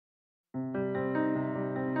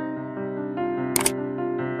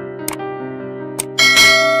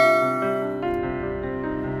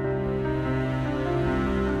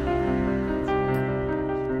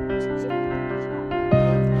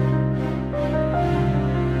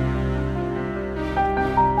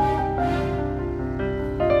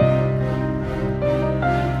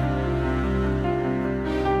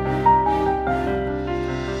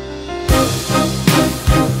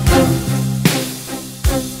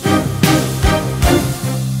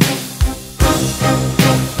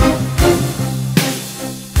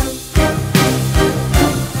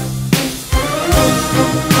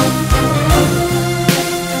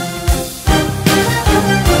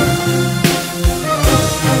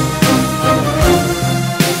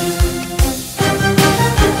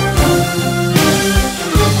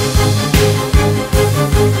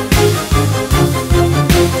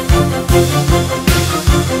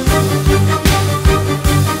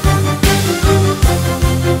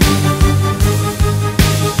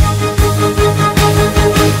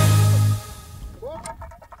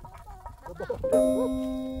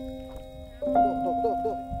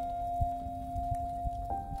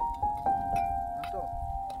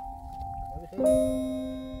Ahmet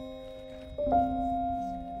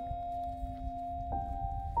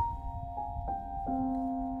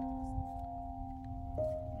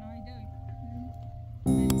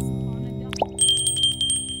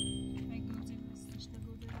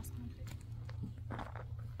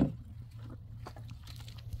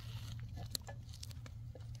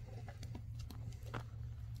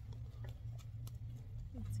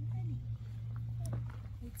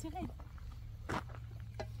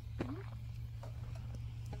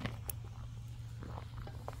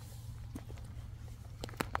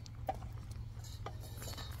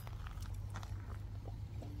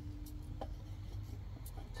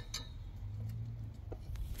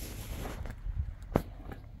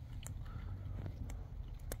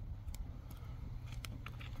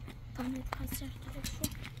kaç yaşta şu?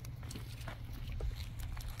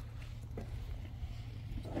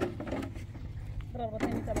 Bravo,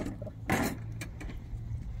 teni tabak bravo.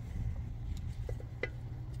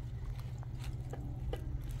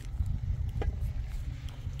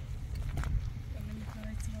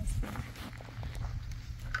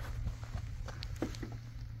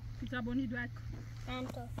 Kita boni duak.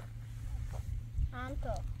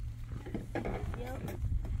 Anto. Yo.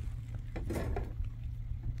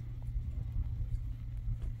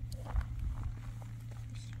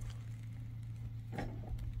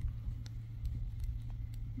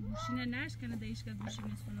 Guscina nash kana da iska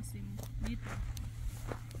guscina su nasimo. Nito.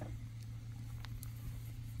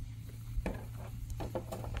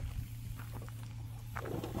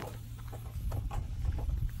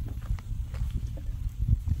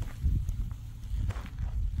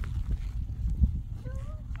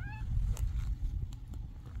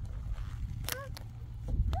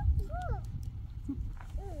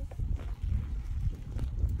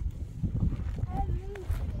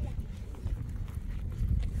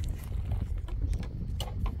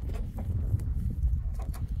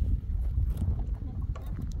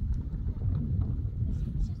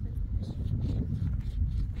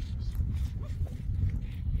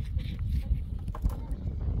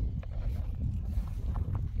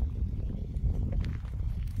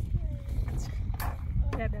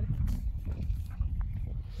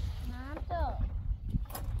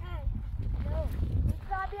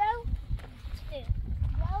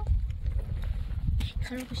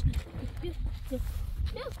 خرابش نکن. بیا.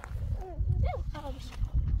 خرابش.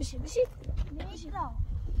 بشی.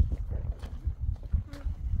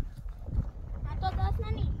 حتی دست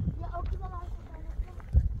نمی. یا آکی با من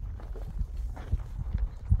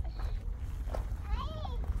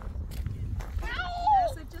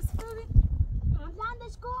Essa te escrevi.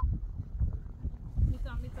 زندش کن.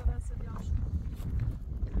 Mita dessa de acho.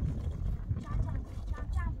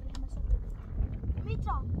 چند.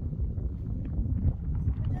 میترا.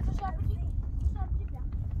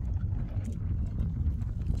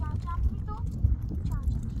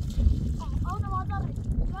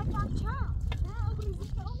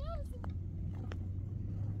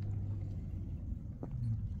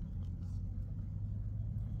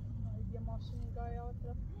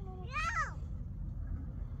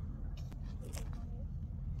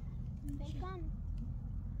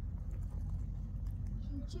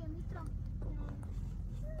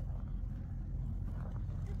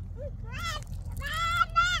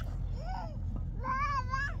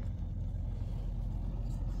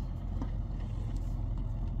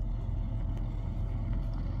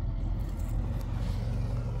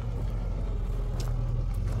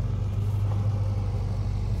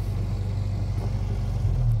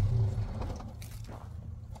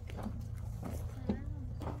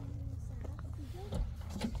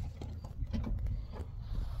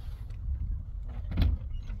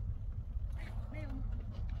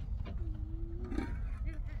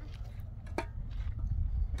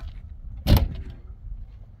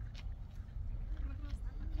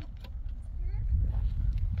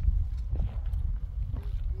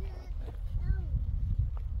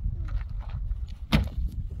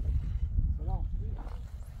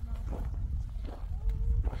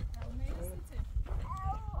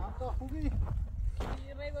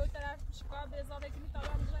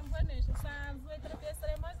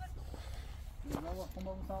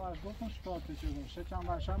 گفتم شکارتشه باشه چند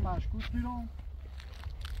ورشم مشکوک بیرون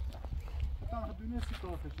گفتم دونستی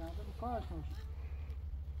کارتشه هم به کارش نوشید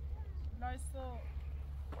لایسو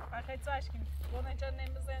خیلی ساشکیم دو نجار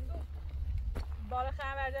نمیزندو بالا خیلی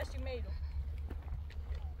وردشتی میدو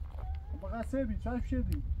بقید سبی چایش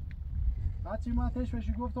شدی هرچی من تش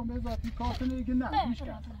بشی گفتم به ذاتی کارت نگه نه میش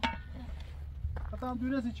کرد گفتم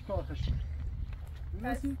دونستی چی کارتشه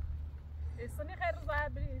دونستی؟ استونی خیلی روزه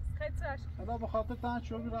بریز خیلی ساشکیم حالا به خاطر تن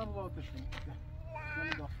شو بیرم ذاتشون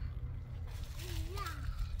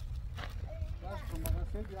عشق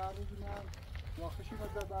مقصد یه روزی من واقعشی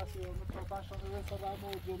بزد بحثی اونو تا پنجشنبه رسالم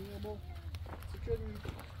و جمعیم و چی کنیم؟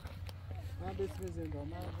 من به اسم زندان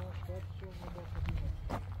من باش باید شما با خودیم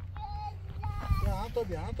بیا هم تو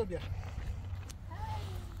بیا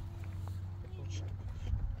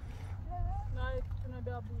نه تونه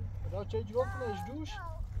بیا بود خدا چه جفتنش دوش؟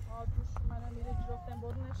 دوش منم میره جفتم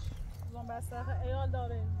بردنش زن بسته ایال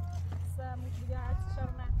داره سموش دیگه هرچی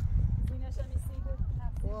شرمه زینش هم نیستیده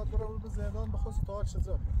باید برو به زندان بخواست تا هرچه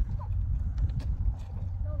زد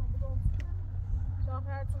شاخ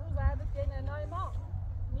هرچی روز عدد که اینه نای ما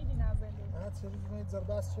میدین از زندگی هرچی روز میید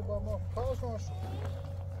زربست چه با ما کارش ناشد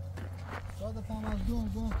یادتم از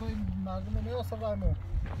دون توی مردم نیاسته رایمون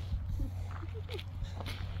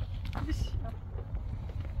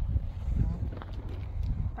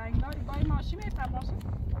تنگناری بای ماشین میتر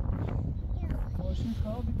ماشین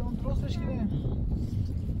خراب بیدان درستش کنه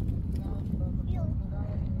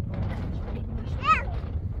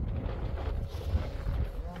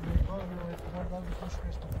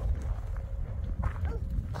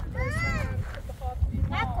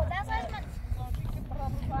نکن دست از من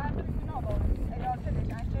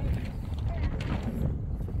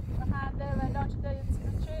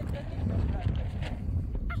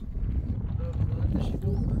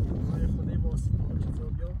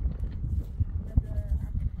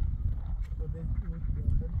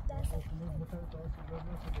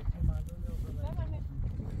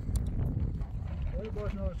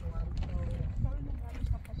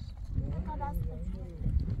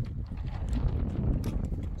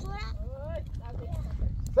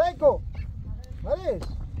Venko! Mariš?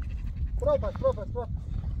 Profas.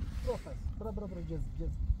 Bro,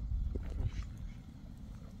 gez.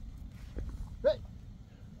 Hey!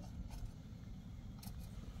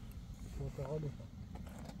 Portağal ufak.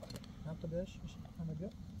 Ne yaptı beş? Ama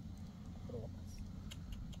diyor. Profas.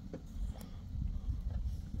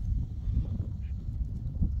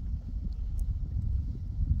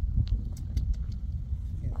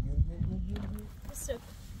 Gel. Isıt.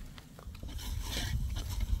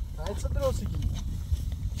 Hayır, sıdır olsun ki.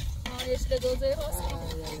 Jeszcze godzej roski.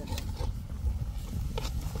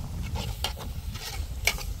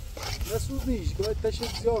 Nasıl uzayış? Gayet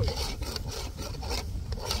taşıt zor.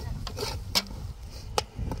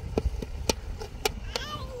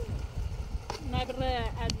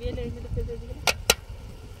 Nagre adviyelerimi de tezediğim.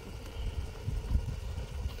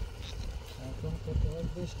 Tamam,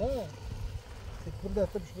 portağal beş ha. Burada.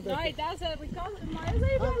 Nay, ders Ricardo, mais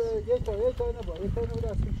aí, vai. Hadi, geç oyna bu. Geç oyna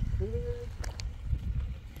biraz.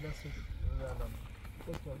 Nasıl?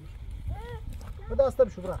 Hadi hasta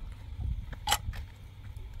bir şu bırak.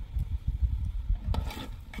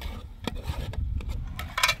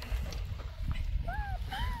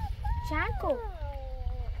 Çanko.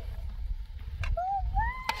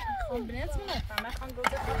 Kombinez mi? Ben kan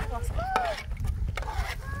gözü kapatmasın.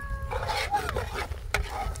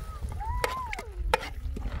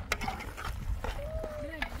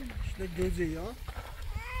 İşte gözü ya.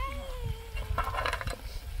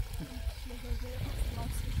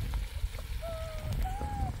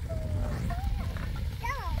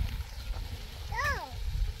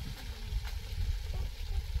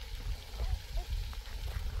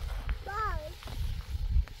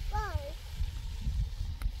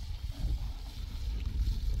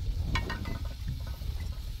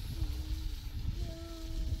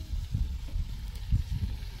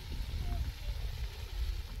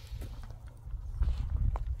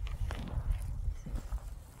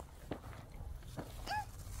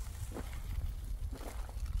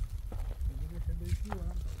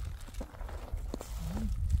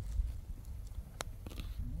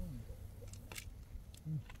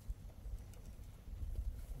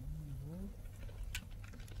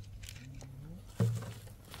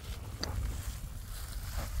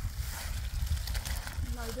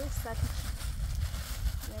 Najde static.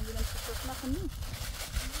 Yani bir şey tutmak mı?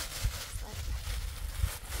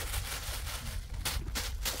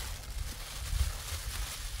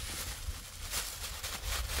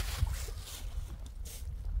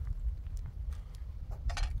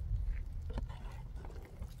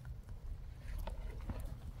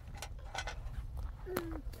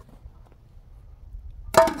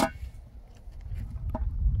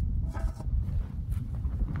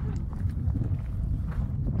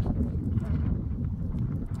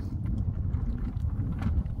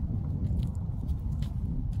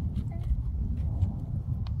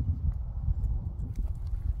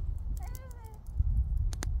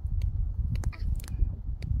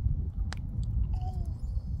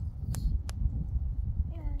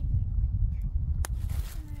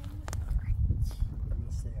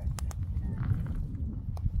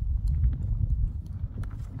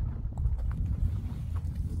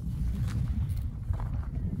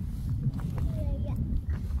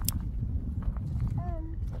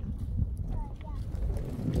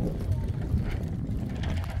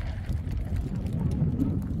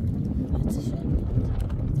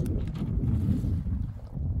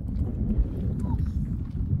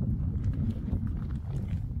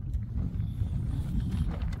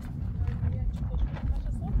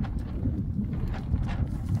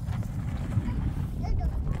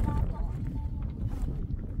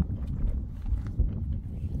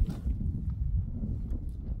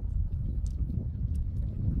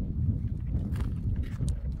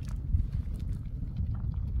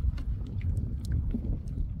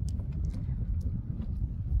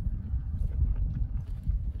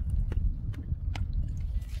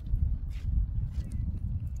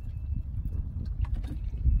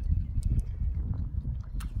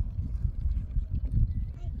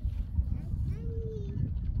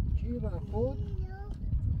 خود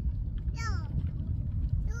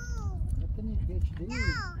نتنی هیچ دیگه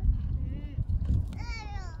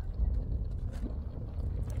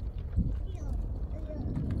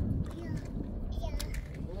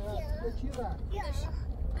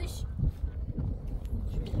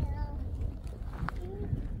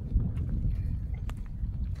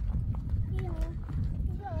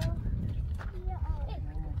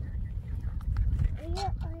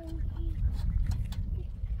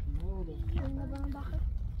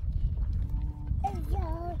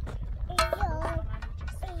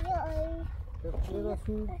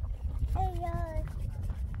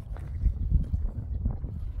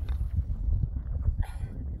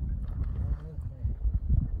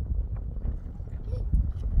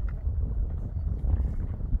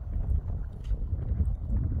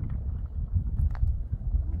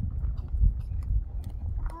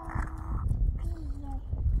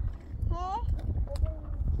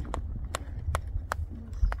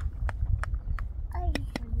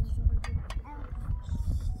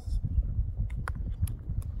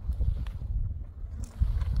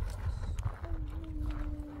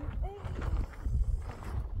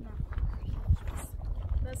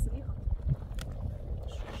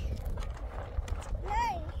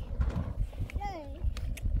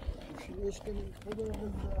اشكاليش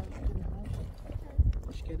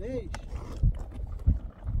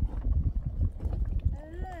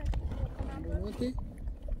وانتي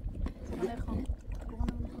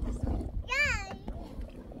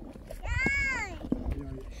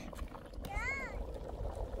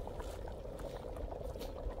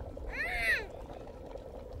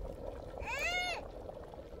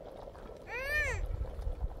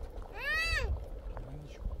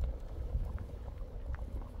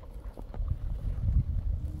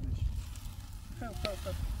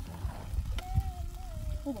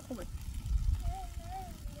خوبه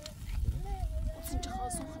اینجا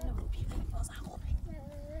خواهد سخن نبودی بازم خوبه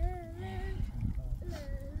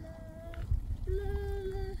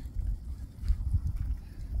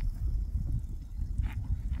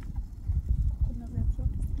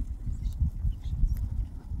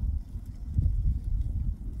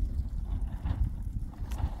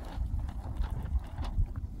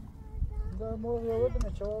ده مرغ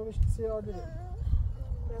یاوردم چوابش سیاده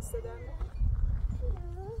دست دارم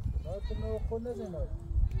باید تو مرغ خود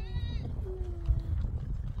نزنید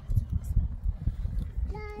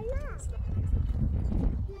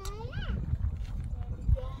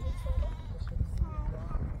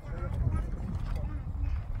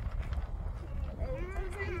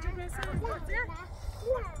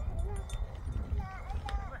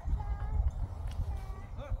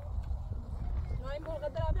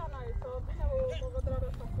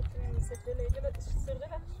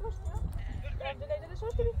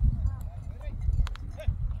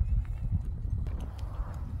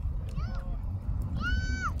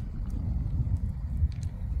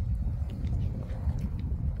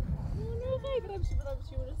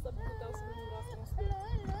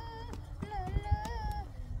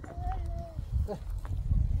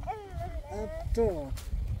تو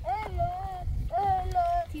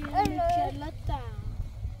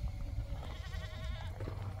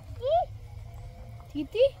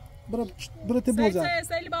تيتي برو تبوزه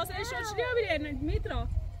سه لباسش شورشلی ببین میترا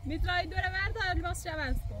این دوره ورد لباسش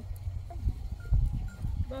عوض کن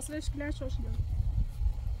لباسش کلان شورشلی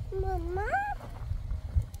ماما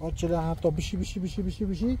آچلا حتی بشی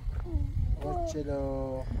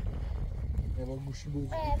آچلا یه با گوشی بوز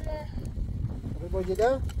برو با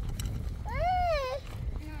جدا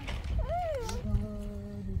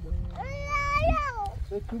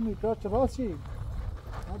سه تو میترا چه راستی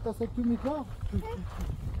حتی سه تو میترا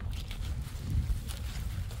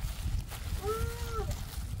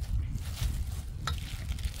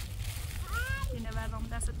اینه بردام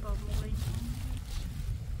دستت باز موقعی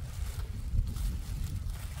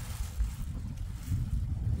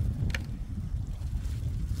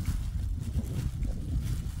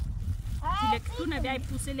تلكتونا بيعي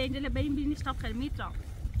بوسي اللي عندنا باين بيني شطاب خلميترا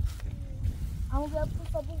عمو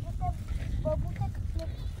بيبوسة بابوكا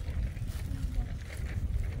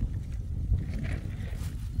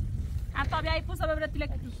حتى بيعي بوسة ببرة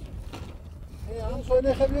تلكتو ايه عم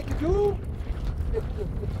صويني خبيك تو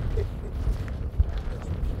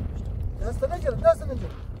دست نجر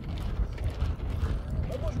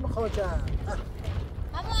مش مخوجة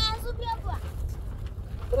عمو عزو بيبوا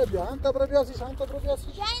برا بيا انت برا بياسيش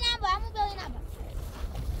جاي نبا عمو بيوي نبا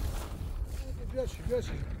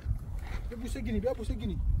بياسي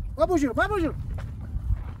بوسجني ما بوجر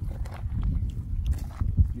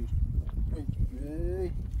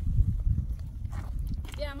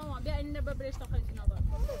يا بیا ماما بیا این ببرش تا خیلی نبار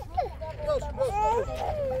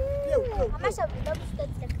همه شب بیدا بیشتر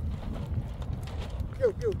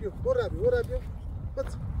بيو ورا بيو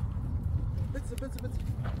بس رجع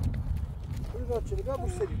شرقا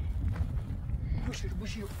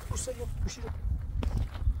بوشي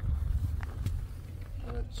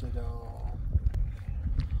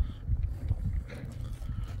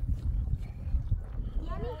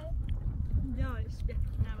جاش بیا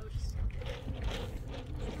نباش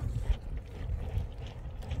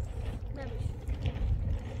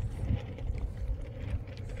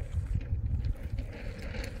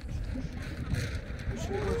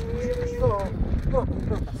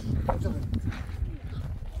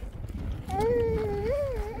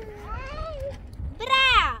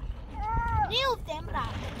برا نیفتم برا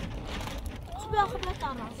بیا خب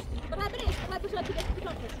لطان راست برا بريش برا بش لا تبي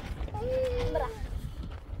تفكر برا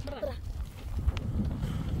برا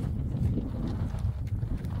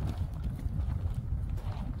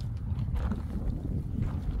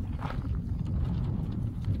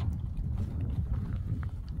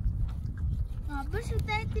بس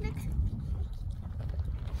تايتي لك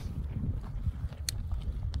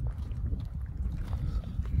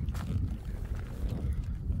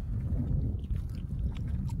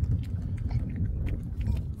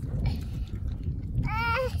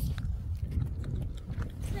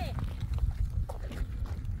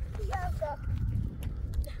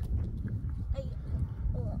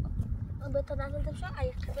لازم تمشي أي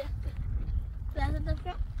قبل لازم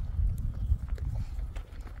تمشي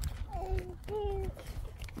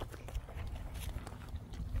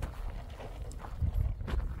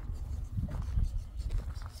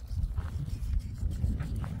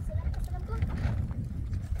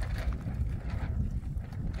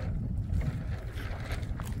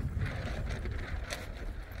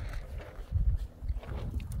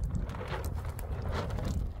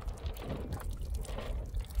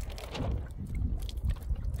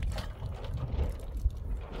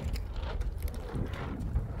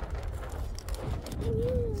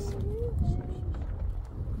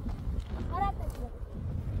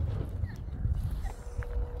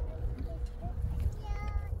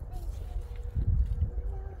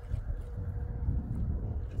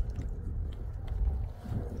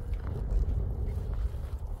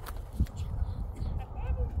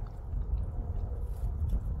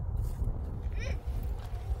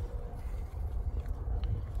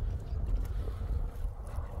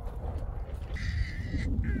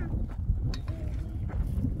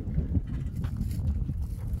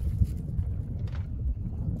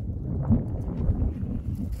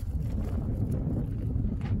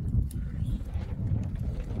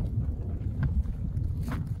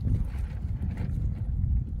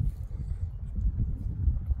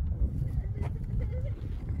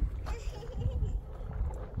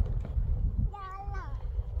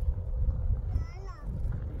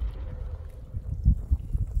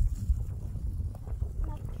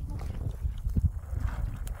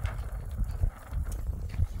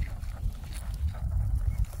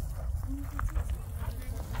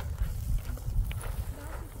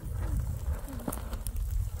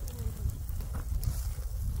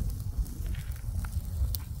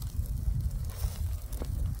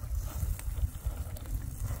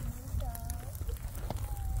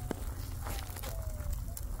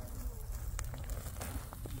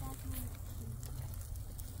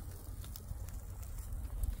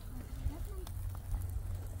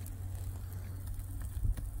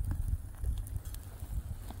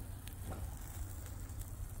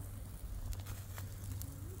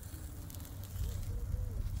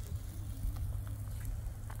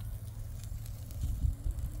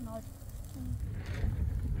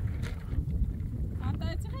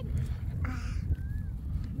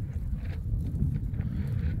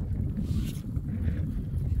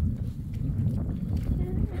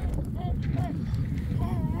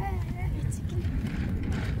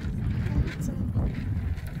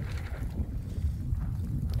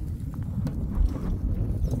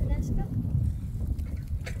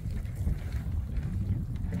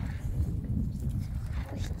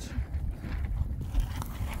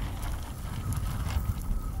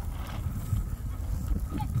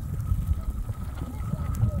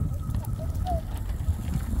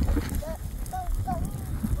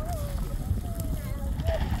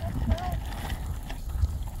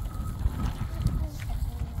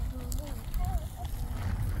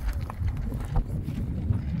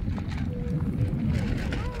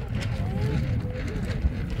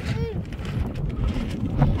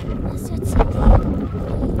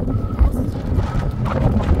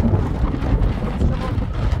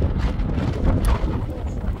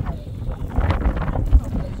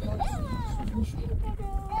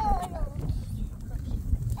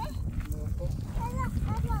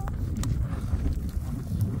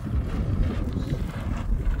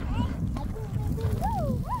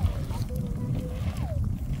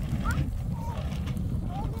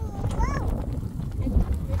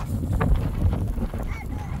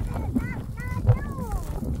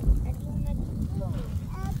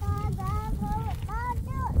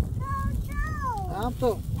هم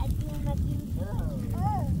تو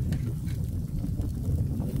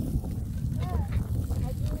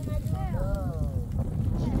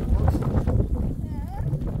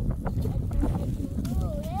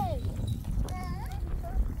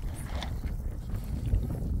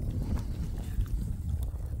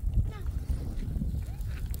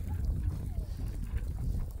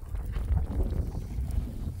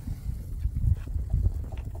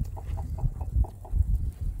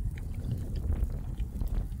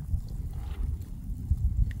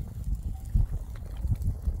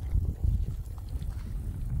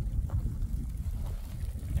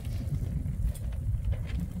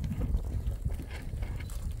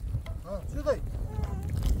چی دایی؟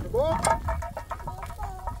 کباب؟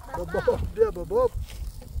 بابا بیا بابا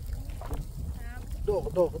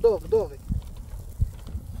دوغی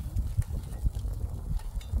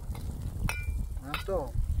هم تو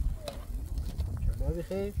کبابی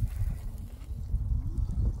خیلی؟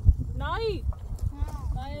 نایی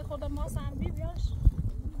خود ما سنبی بیاش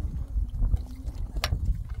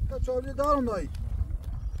تا چاوی دارم دایی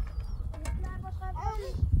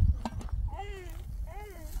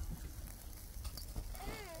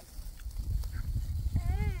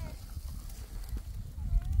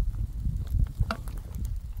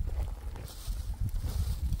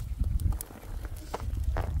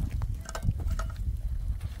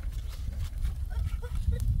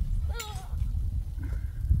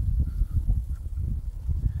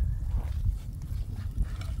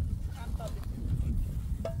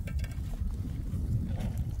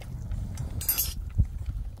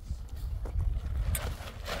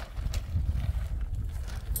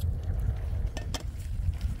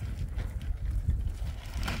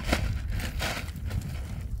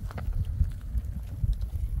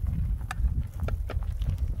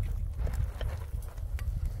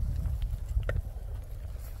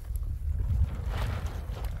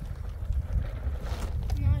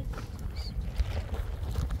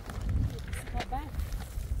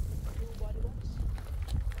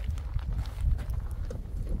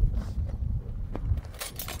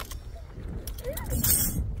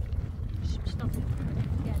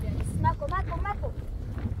ماكو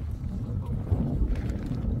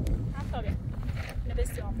طبعا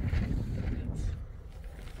نبستهم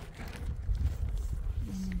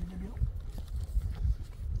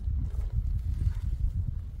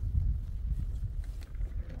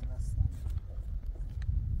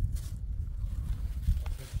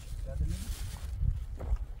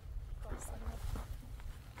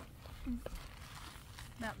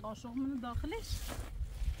لا قاشق من داخلش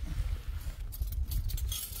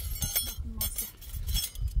داخل ماسه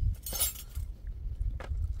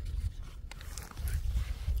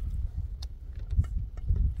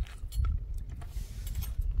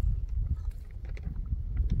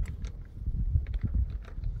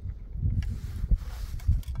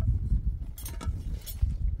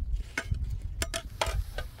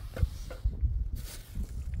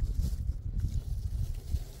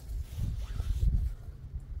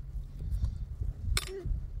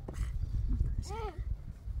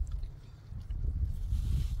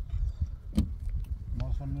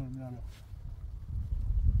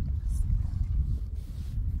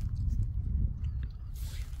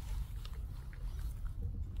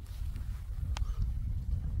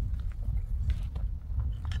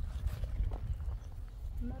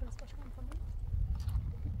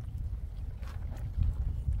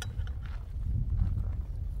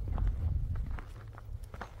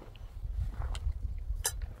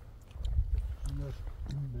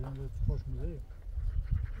خوش میده